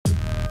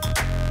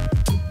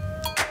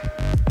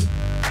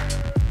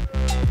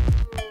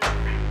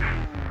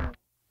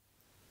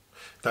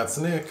That's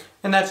Nick.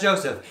 And that's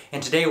Joseph.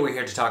 And today we're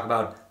here to talk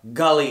about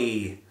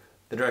Gully,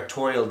 the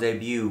directorial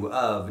debut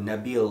of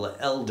Nabil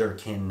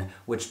Elderkin,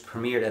 which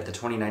premiered at the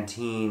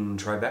 2019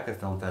 Tribeca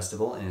Film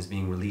Festival and is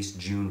being released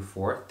June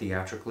 4th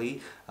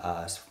theatrically,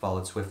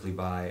 followed swiftly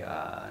by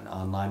an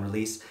online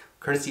release,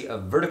 courtesy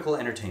of Vertical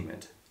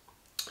Entertainment.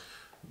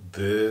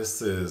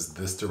 This is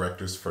this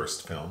director's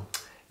first film.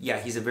 Yeah,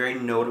 he's a very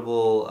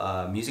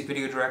notable music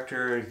video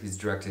director. He's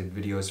directed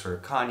videos for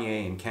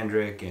Kanye and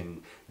Kendrick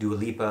and Dua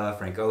Lipa,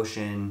 Frank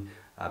Ocean,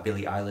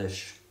 Billie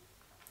Eilish.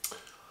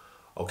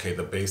 Okay,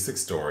 the basic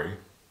story.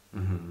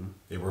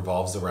 It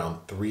revolves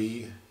around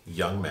 3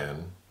 young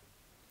men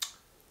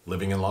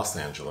living in Los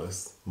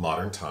Angeles,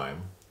 modern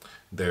time.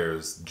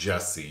 There's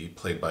Jesse,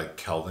 played by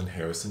Kelvin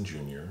Harrison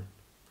Jr.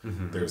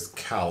 There's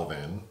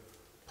Calvin,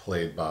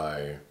 played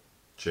by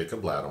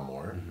Jacob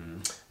Latimore.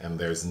 And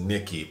there's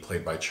Nicky,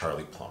 played by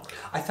Charlie Plummer.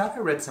 I thought I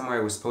read somewhere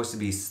it was supposed to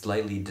be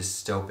slightly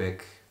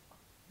dystopic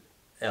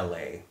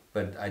LA,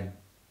 but I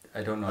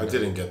don't know. I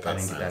didn't get that I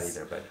didn't sense. get that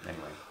either, but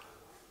anyway.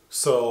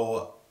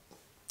 So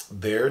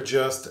they're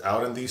just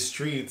out in these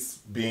streets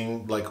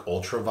being like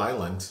ultra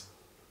violent.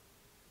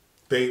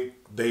 They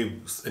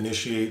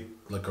initiate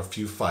like a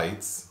few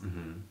fights.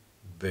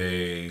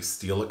 They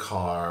steal a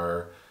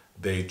car.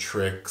 They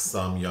trick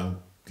some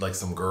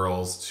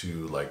girls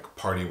to like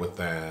party with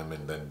them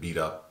and then beat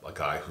up a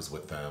guy who's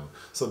with them.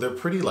 So they're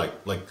pretty like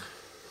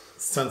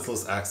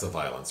senseless acts of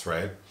violence,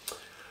 right?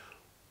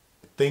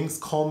 Things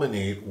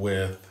culminate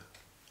with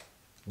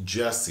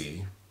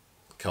Jesse,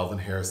 Kelvin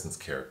Harrison's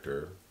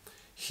character.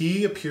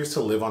 He appears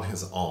to live on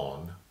his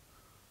own,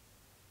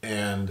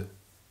 and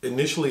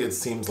initially it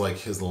seems like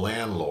his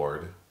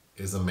landlord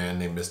is a man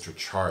named Mr.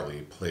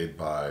 Charlie, played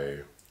by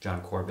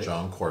John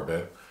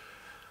Corbett.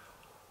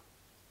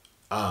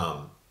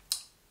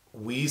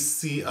 We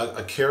see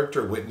a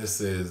character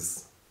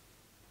witnesses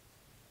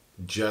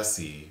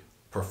Jesse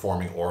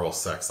performing oral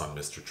sex on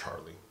Mr.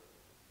 Charlie,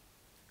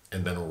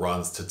 and then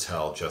runs to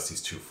tell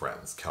Jesse's 2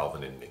 friends,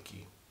 Calvin and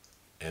Nicky,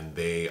 and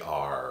they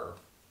are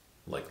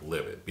like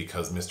livid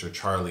because Mr.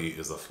 Charlie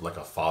is like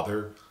a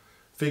father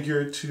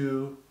figure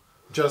to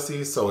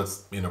Jesse, so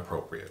it's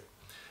inappropriate.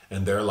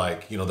 And they're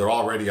like, they're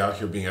already out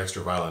here being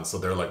extra violent, so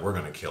they're like, we're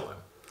gonna kill him.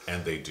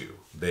 And they do.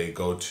 They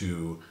go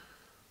to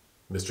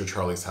Mr.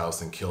 Charlie's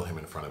house and kill him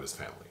in front of his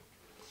family.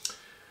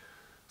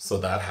 So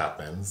that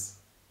happens.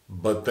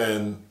 But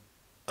then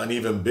an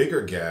even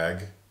bigger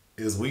gag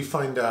is we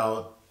find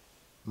out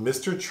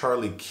Mr.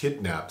 Charlie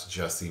kidnapped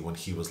Jesse when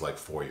he was like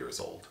 4 years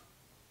old.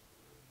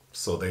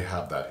 So they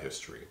have that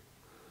history.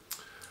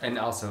 And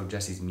also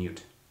Jesse's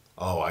mute.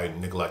 Oh, I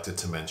neglected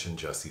to mention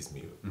Jesse's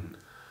mute.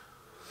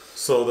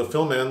 So the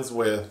film ends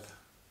with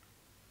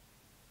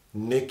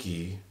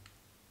Nicky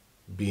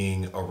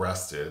being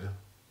arrested.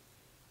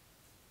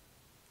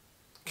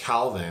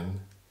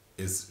 Calvin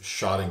is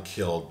shot and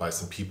killed by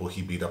some people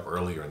he beat up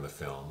earlier in the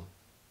film.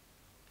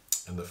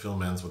 And the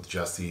film ends with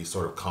Jesse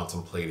sort of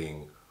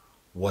contemplating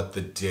what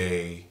the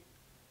day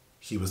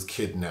he was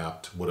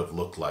kidnapped would have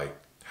looked like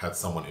had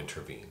someone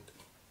intervened.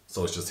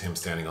 So it's just him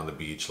standing on the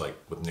beach, like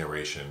with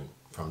narration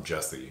from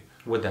Jesse.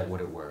 Would that what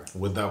it were?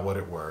 Would that what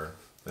it were?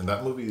 And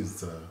that movie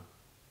is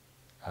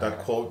that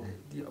quote.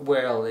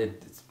 Well,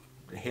 it's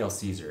Hail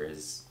Caesar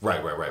is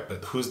Right.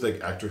 But who's the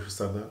actor who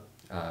said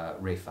that?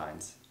 Ray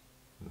Fiennes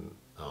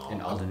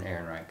and Alden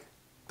Ehrenreich.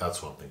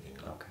 That's what I'm thinking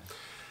of. Okay.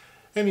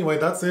 Anyway,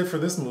 that's it for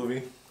this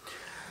movie.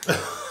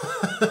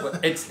 Well,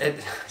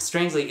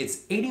 strangely,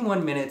 it's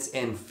 81 minutes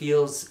and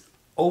feels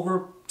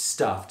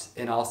overstuffed,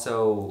 and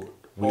also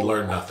We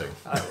learn nothing.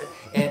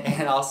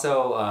 and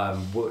also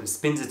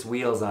spins its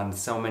wheels on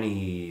so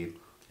many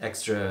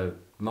extra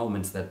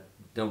moments that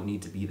don't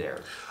need to be there.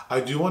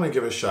 I do want to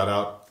give a shout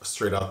out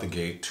straight out the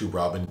gate to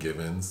Robin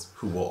Givens,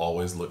 who will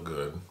always look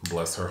good.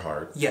 Bless her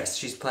heart. Yes,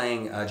 she's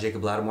playing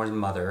Jacob Latimore's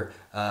mother.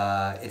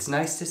 It's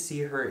nice to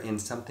see her in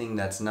something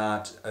that's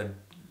not,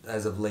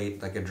 as of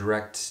late, like a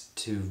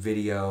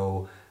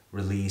direct-to-video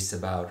release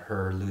about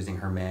her losing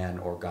her man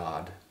or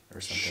God or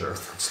something, or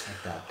something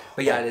like that.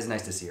 But yeah, it is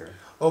nice to see her.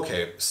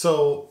 Okay,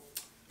 so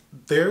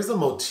there's a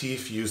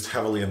motif used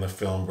heavily in the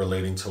film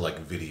relating to like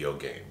video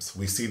games.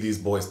 We see these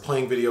boys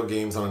playing video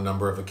games on a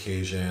number of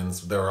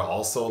occasions. There are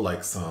also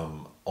like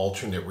some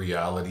alternate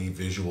reality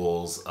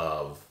visuals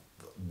of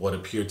what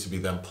appeared to be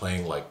them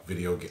playing like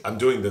video games. I'm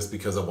doing this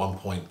because at one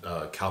point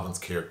Calvin's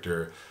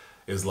character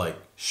is like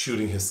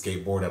shooting his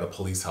skateboard at a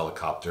police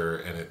helicopter,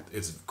 and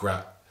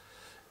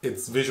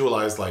it's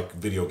visualized like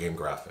video game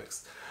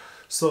graphics.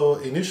 So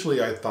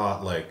initially I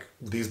thought like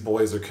these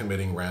boys are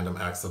committing random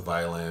acts of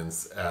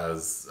violence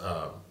as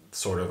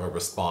sort of a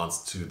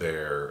response to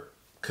their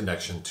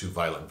connection to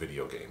violent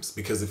video games,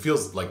 because it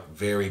feels like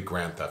very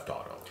Grand Theft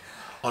Auto.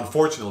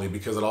 Unfortunately,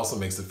 because it also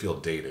makes it feel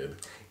dated.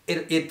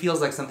 It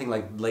feels like something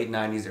like late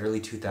 90s, early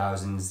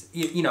 2000s,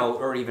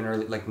 or even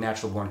early, like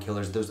Natural Born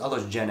Killers. There's all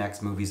those Gen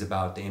X movies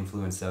about the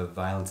influence of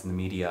violence in the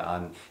media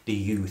on the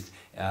youth.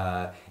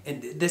 And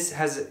this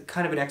has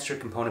kind of an extra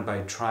component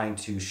by trying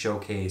to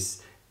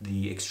showcase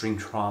the extreme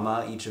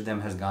trauma each of them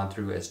has gone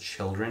through as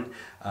children.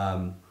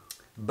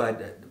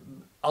 But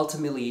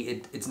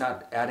ultimately it's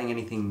not adding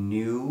anything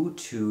new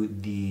to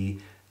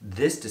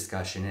this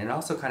discussion, and it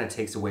also kind of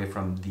takes away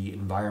from the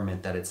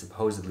environment that it's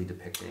supposedly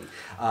depicting.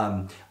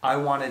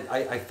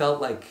 I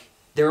felt like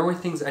there were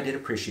things I did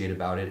appreciate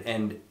about it,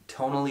 and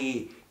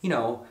tonally,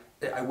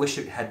 I wish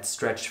it had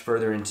stretched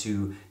further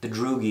into the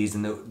droogies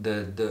and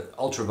the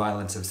ultra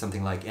violence of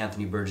something like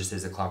Anthony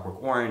Burgess's A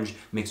Clockwork Orange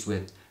mixed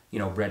with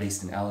Bret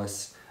Easton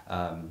Ellis.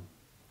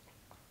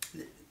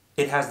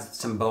 It has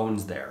some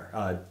bones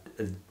there.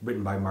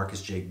 Written by Marcus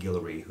J.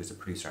 Guillory, who's a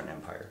producer on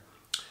Empire.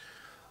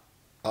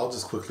 I'll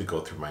just quickly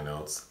go through my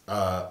notes.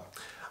 I'll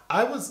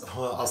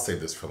save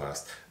this for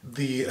last.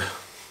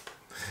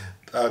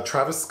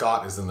 Travis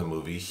Scott is in the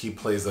movie. He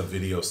plays a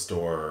video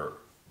store,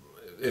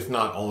 if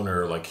not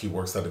owner, like he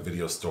works at a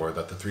video store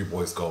that the three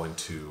boys go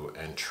into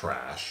and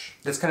trash.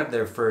 That's kind of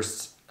their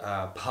first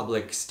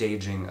public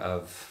staging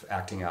of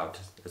acting out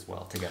as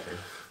well together.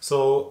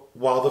 So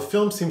while the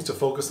film seems to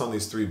focus on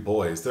these three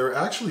boys, there are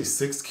actually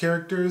 6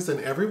 characters,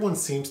 and everyone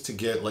seems to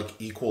get like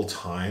equal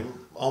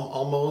time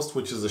almost,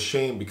 which is a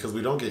shame because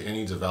we don't get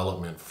any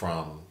development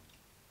from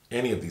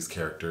any of these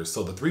characters.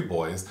 So the 3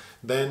 boys,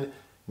 then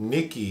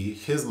Nicky,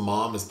 his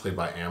mom is played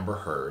by Amber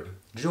Heard.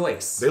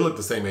 Joyce. They look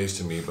the same age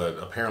to me, but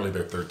apparently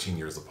they're 13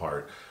 years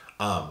apart.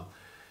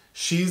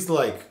 She's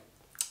like,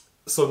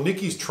 so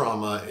Nicky's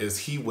trauma is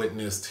he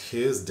witnessed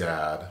his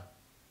dad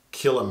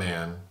kill a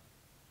man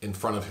in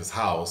front of his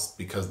house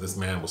because this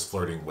man was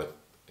flirting with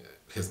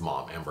his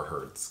mom, Amber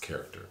Heard's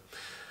character.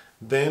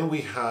 Then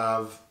we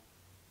have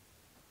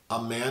a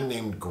man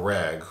named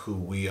Greg, who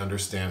we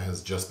understand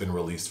has just been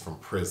released from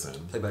prison.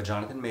 Played by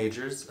Jonathan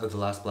Majors of The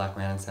Last Black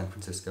Man in San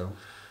Francisco.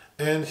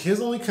 And his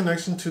only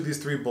connection to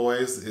these 3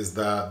 boys is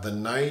that the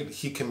night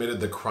he committed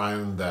the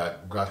crime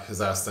that got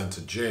his ass sent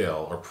to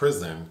jail or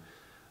prison,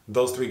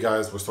 those 3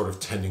 guys were sort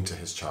of tending to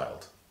his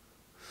child.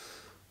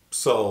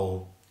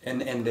 So...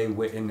 And in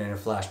a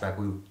flashback,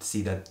 we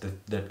see that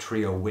the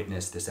trio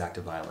witnessed this act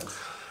of violence.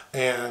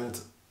 And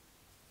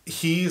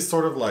he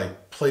sort of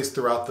like placed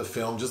throughout the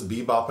film, just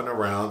bebopping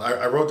around.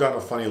 I wrote down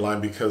a funny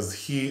line because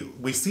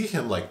we see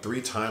him like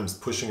 3 times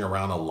pushing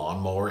around a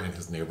lawnmower in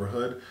his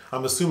neighborhood.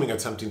 I'm assuming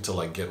attempting to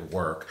like get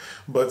work.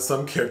 But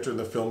some character in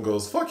the film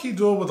goes, "Fuck he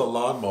doing with a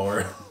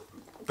lawnmower?"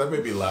 That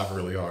made me laugh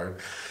really hard.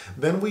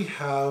 Then we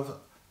have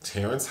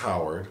Terrence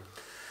Howard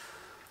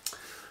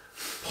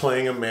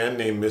playing a man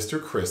named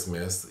Mr.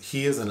 Christmas.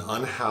 He is an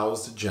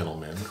unhoused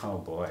gentleman. Oh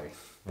boy.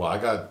 Well, I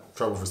got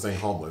trouble for saying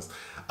homeless.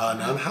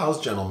 An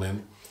unhoused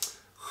gentleman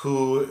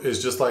who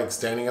is just like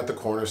standing at the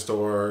corner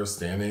store,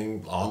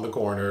 standing on the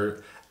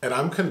corner. And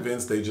I'm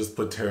convinced they just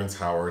put Terrence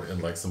Howard in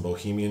like some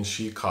bohemian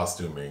chic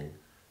costuming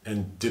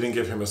and didn't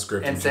give him a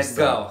script. And said,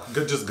 go.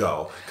 Just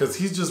go. Because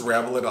he's just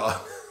rambling on.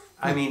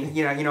 I mean,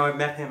 I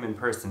met him in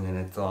person and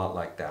it's a lot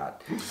like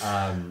that.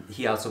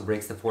 He also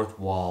breaks the fourth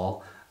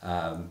wall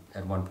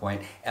at one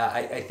point.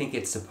 I think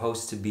it's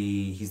supposed to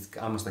be, he's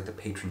almost like the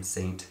patron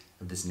saint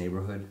of this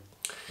neighborhood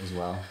as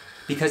well.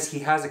 Because he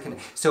has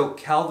so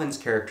Kelvin's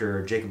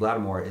character, Jacob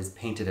Latimore, is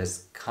painted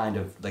as kind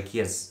of, like he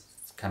has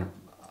kind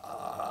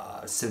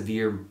of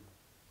severe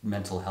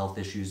mental health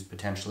issues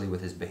potentially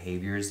with his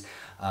behaviors.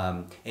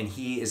 And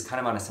he is kind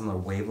of on a similar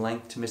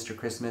wavelength to Mr.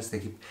 Christmas. They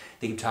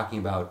keep talking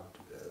about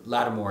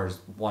Latimore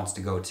wants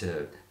to go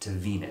to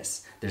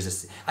Venus.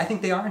 I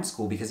think they are in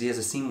school because he has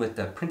a scene with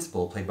the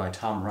principal played by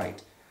Tom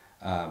Wright.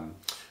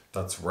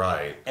 That's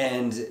right.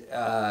 And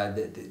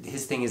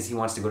his thing is he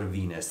wants to go to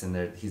Venus, and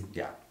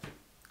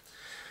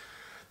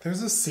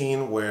There's a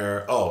scene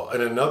where,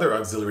 and another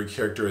auxiliary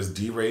character is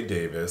D. Ray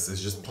Davis,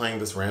 is just playing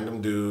this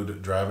random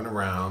dude driving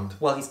around.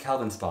 Well, he's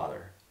Kelvin's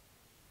father.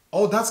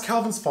 Oh, that's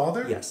Kelvin's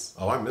father? Yes.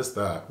 Oh, I missed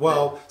that.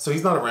 Well, so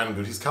he's not a random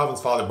dude, he's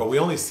Kelvin's father, but we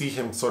only see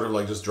him sort of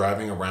like just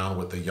driving around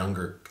with the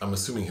younger, I'm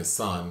assuming his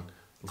son,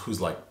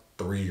 who's like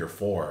 3 or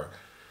 4,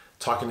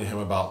 talking to him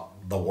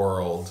about the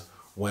world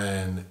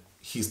when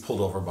he's pulled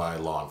over by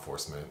law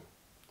enforcement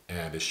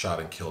and is shot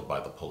and killed by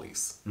the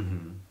police.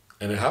 Mm-hmm.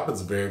 And it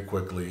happens very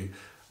quickly.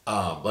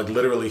 Like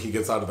literally he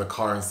gets out of the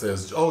car and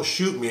says, "Oh,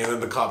 shoot me," and then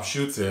the cop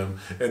shoots him.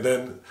 And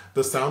then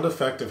the sound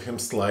effect of him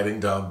sliding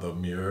down the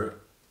mirror,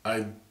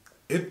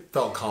 it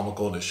felt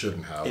comical and it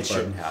shouldn't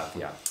have.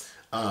 Yeah.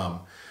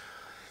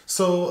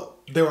 So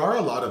there are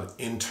a lot of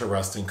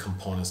interesting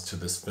components to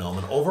this film,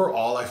 and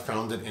overall I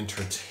found it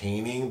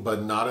entertaining,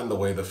 but not in the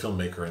way the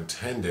filmmaker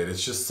intended.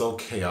 It's just so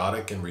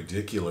chaotic and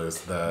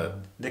ridiculous that...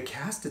 The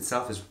cast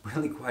itself is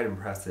really quite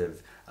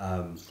impressive.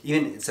 And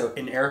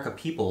Erica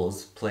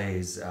Peoples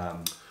plays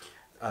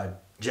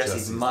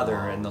Jesse's mother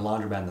mom in the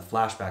laundromat in the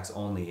flashbacks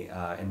only,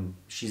 and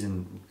she's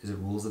in, is it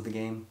Rules of the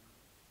Game?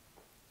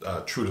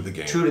 True to the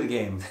Game. True to the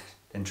Game.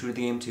 And True to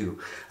the Game too.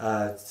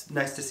 It's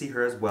nice to see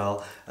her as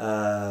well.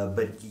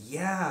 But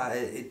yeah,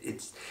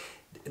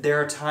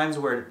 there are times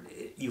where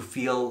you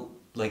feel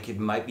like it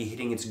might be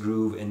hitting its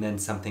groove, and then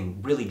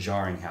something really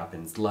jarring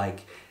happens.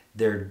 Like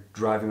they're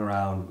driving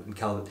around in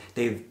Kelvin.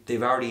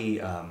 They've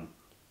already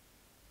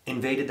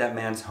invaded that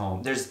man's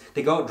home.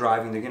 They go out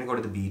driving. They're gonna go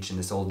to the beach in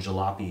this old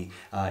jalopy,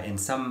 and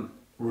some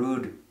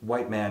rude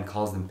white man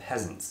calls them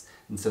peasants.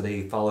 And so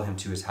they follow him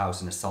to his house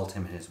and assault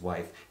him and his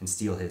wife and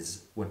steal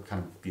his, what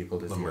kind of vehicle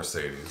does he have?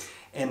 Mercedes.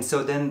 And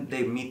so then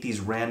they meet these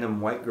random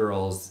white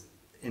girls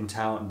in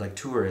town, like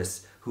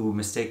tourists, who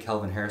mistake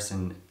Kelvin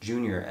Harrison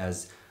Jr.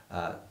 as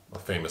a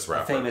famous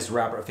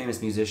rapper. A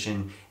famous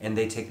musician, and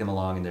they take them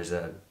along, and there's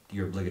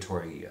your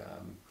obligatory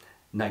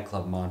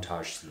nightclub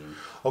montage scene.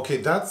 Okay,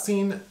 that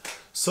scene.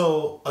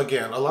 So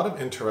again, a lot of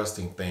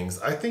interesting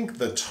things. I think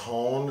the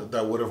tone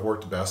that would have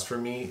worked best for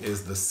me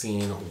is the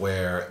scene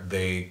where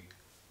they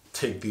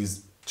take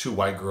these two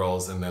white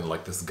girls and then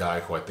like this guy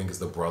who I think is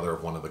the brother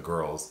of one of the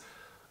girls.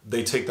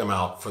 They take them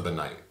out for the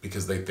night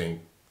because they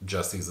think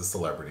Jesse's a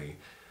celebrity.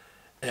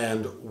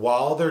 And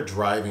while they're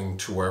driving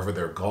to wherever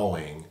they're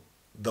going,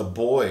 the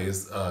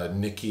boys,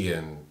 Nicky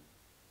and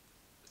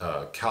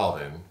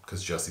Kelvin,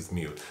 because Jesse's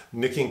mute,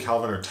 Nicky and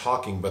Kelvin are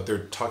talking, but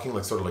they're talking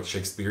like sort of like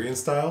Shakespearean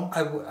style.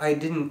 I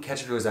didn't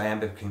catch if it was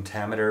iambic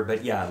pentameter,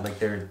 but yeah, like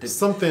they're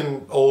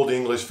something old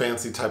English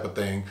fancy type of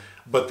thing.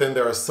 But then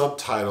there are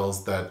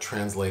subtitles that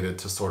translated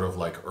to sort of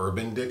like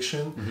urban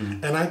diction.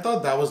 Mm-hmm. And I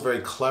thought that was very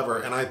clever.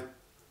 And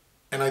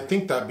I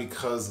think that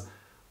because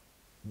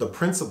the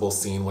principal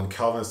scene, when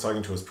Kelvin is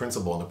talking to his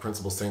principal and the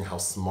principal's saying how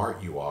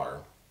smart you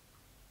are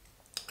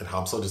and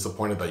how I'm so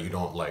disappointed that you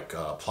don't like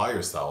apply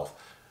yourself.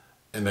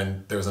 And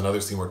then there's another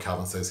scene where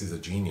Kelvin says he's a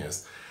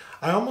genius.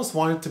 I almost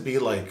want it to be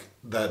like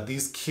that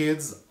these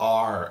kids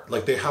are,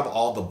 like they have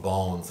all the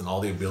bones and all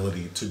the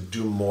ability to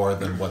do more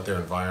than what their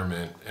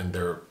environment and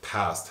their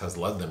past has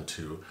led them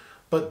to.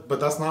 But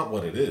that's not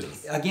what it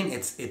is. Again,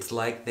 it's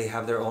like they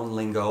have their own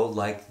lingo,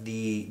 like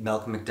the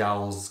Malcolm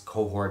McDowell's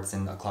cohorts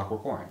in A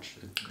Clockwork Orange.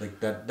 Like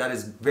that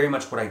is very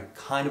much what I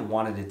kind of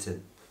wanted it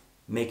to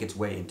make its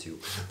way into.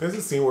 There's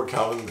a scene where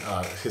Kelvin,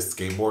 his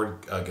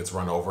skateboard gets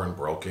run over and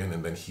broken,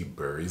 and then he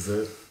buries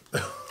it.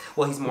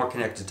 Well, he's more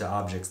connected to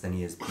objects than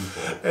he is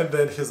people. And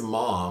then his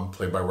mom,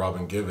 played by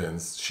Robin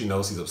Givens, she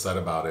knows he's upset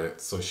about it.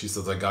 So she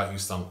says, I got you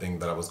something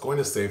that I was going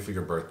to save for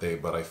your birthday,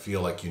 but I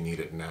feel like you need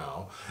it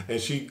now.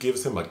 And she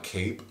gives him a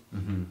cape.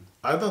 Mm-hmm.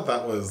 I thought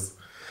that was,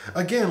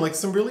 again, like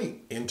some really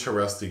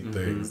interesting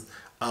things.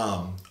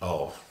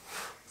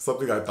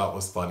 Something I thought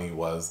was funny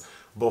was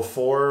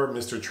before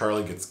Mr.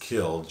 Charlie gets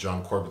killed,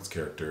 John Corbett's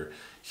character,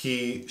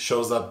 he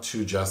shows up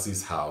to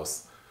Jesse's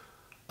house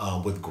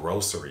with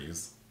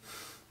groceries.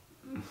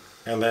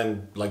 And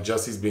then, like,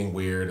 Jesse's being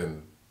weird,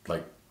 and,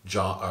 like,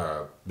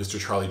 Mr.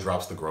 Charlie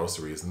drops the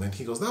groceries, and then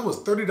he goes, that was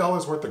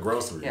 $30 worth of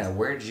groceries. Yeah,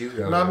 where'd you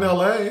go? Not in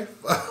L.A.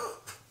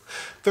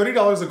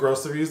 $30 of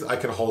groceries I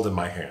can hold in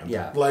my hand.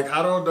 Yeah. Like,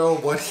 I don't know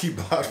what he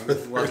bought for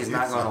 $30. Well, he's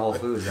not going to Whole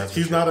Foods, that's for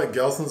He's sure. not at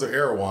Gelson's or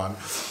Erewhon.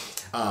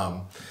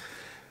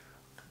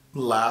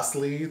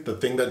 Lastly, the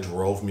thing that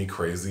drove me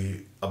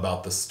crazy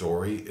about the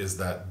story is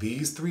that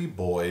these three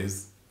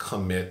boys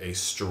commit a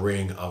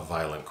string of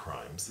violent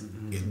crimes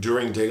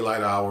during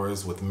daylight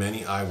hours with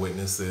many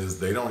eyewitnesses.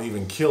 They don't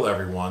even kill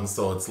everyone,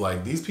 so it's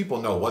like these people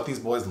know what these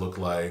boys look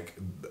like.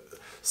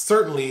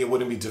 Certainly it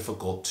wouldn't be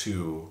difficult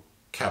to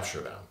capture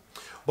them,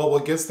 but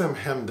what gets them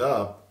hemmed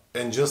up,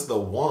 and just the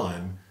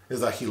one,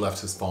 is that he left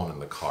his phone in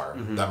the car,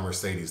 that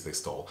Mercedes they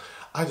stole.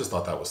 I just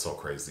thought that was so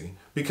crazy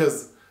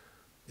because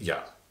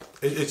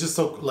it's just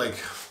so like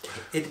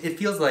it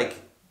feels like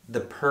The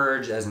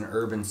Purge as an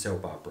urban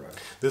soap opera.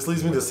 This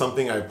leads me to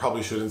something I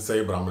probably shouldn't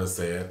say, but I'm going to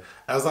say it.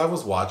 As I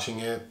was watching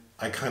it,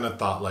 I kind of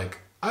thought, like,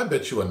 I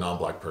bet you a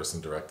non-black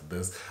person directed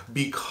this,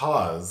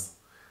 because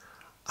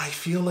I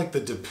feel like the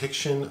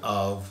depiction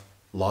of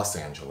Los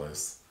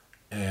Angeles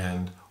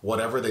and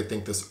whatever they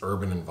think this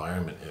urban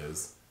environment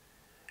is,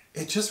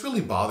 it just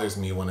really bothers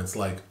me when it's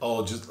like,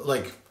 oh, just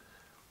like,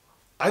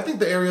 I think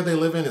the area they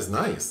live in is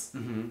nice.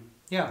 Mm-hmm.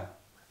 Yeah.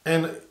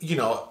 And, you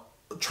know,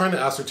 trying to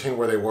ascertain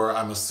where they were,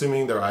 I'm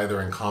assuming they're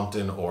either in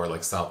Compton or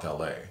like South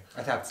LA.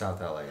 I thought South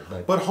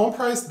LA, but home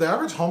price, the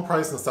average home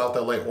price in South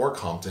LA or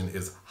Compton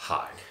is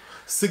high.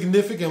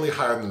 Significantly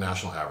higher than the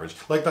national average.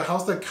 Like the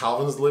house that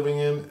Calvin's living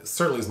in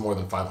certainly is more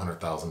than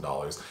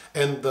 $500,000.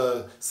 And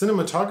the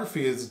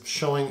cinematography is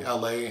showing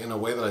LA in a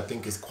way that I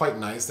think is quite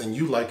nice. And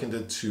you likened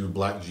it to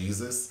Black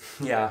Jesus.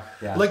 Yeah.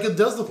 Like it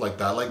does look like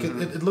that. Like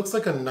it looks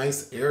like a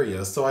nice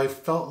area. So I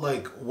felt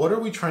like, what are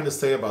we trying to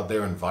say about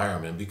their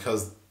environment?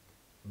 Because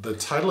the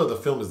title of the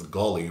film is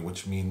Gully,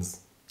 which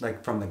means...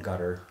 like from the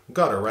gutter.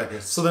 Gutter, right?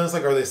 Yes. So then it's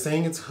like, are they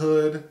saying it's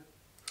hood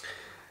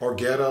or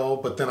ghetto?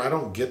 But then I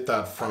don't get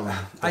that from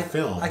the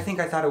film. I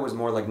think I thought it was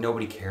more like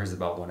nobody cares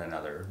about one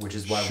another, which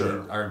is why we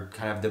are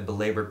kind of the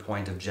belabored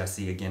point of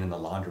Jesse again in the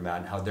laundromat,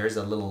 and how there's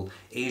a little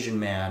Asian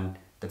man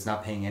that's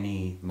not paying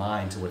any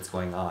mind to what's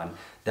going on.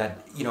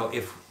 That, you know,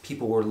 if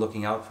people were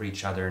looking out for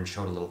each other and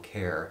showed a little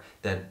care,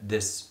 that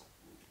this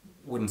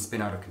wouldn't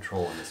spin out of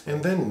control in this way.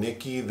 And then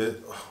Nicky,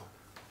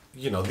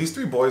 you know, these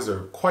three boys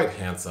are quite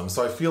handsome,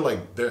 so I feel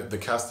like the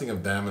casting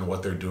of them and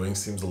what they're doing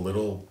seems a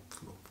little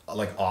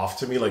like off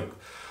to me. Like,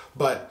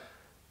 but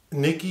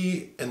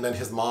Nicky and then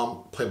his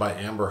mom, played by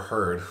Amber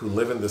Heard, who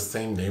live in the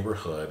same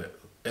neighborhood,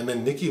 And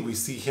then Nicky, we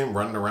see him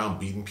running around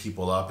beating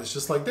people up. It's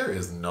just like, there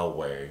is no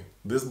way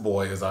this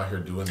boy is out here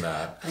doing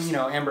that. And, you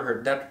know, Amber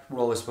Heard, that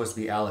role was supposed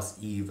to be Alice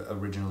Eve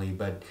originally,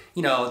 but,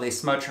 you know, they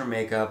smudge her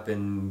makeup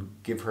and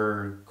give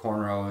her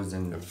cornrows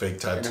and fake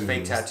tattoos. And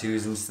fake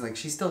tattoos, and like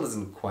she still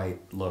doesn't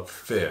quite look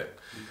fit.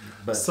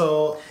 But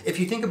so if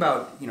you think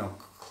about, you know,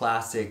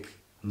 classic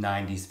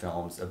 90s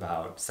films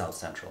about South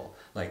Central,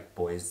 like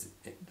Boys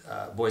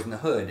in the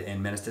Hood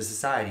and Menace to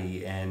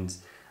Society and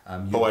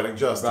Poetic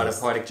Justice.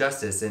 Poetic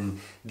Justice, and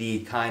the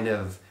kind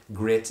of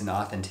grit and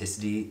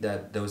authenticity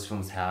that those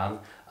films have.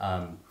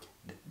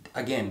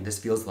 Again, this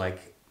feels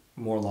like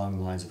more along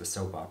the lines of a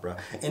soap opera.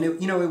 And it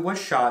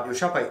was shot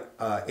by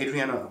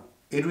Adriano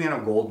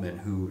Goldman,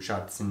 who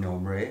shot Sin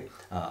Nombre,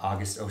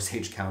 August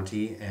Osage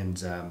County,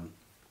 and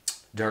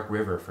Dark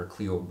River for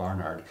Cleo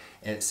Barnard.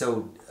 And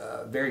so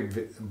very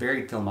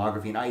varied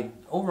filmography, and I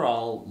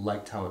overall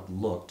liked how it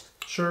looked.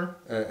 Sure.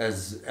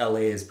 As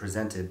LA is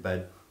presented,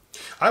 but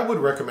I would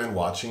recommend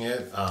watching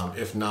it,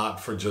 if not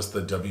for just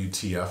the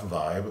WTF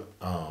vibe.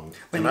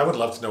 And I would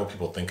love to know what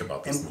people think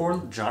about this. And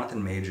poor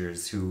Jonathan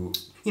Majors, who,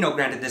 you know,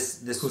 granted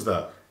this Who's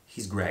that?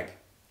 He's Greg.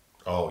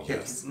 Oh, He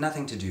yes. has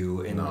nothing to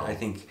do, and No. I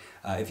think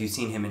if you've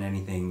seen him in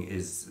anything,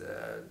 is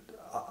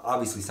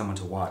obviously someone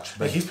to watch.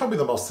 But he's probably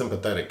the most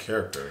sympathetic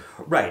character.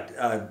 Right.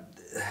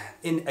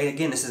 And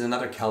again, this is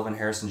another Kelvin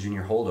Harrison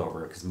Jr.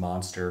 holdover, because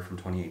Monster from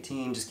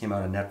 2018 just came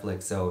out on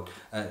Netflix, so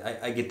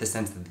I get the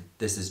sense that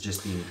this is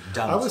just being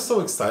done. I was so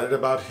excited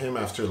about him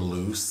after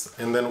Loose,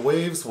 and then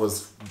Waves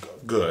was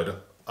good.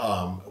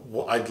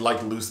 I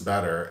liked Loose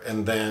better,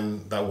 and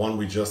then that one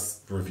we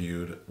just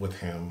reviewed with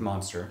him,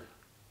 Monster.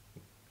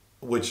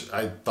 which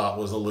I thought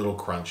was a little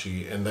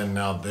crunchy, and then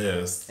now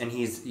this. And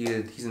he's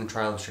in the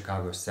Trial of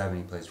Chicago 7,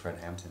 he plays Fred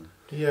Hampton.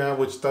 Yeah,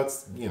 which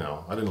that's, you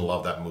know, I didn't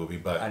love that movie,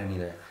 but I didn't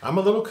either. I'm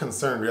a little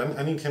concerned.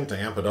 I need him to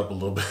amp it up a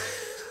little bit.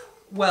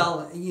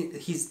 Well,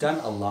 he's done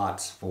a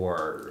lot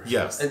for...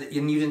 Yes. And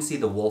you didn't see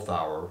The Wolf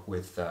Hour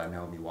with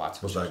Naomi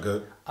Watts. Was that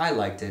good? I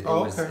liked it.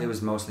 Okay. It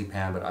was mostly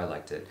pan, but I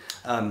liked it.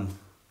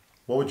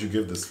 What would you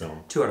give this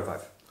film? 2 out of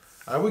 5.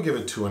 I would give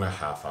it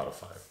 2.5 out of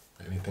 5.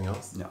 Anything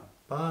else? No.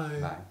 Bye.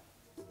 Bye.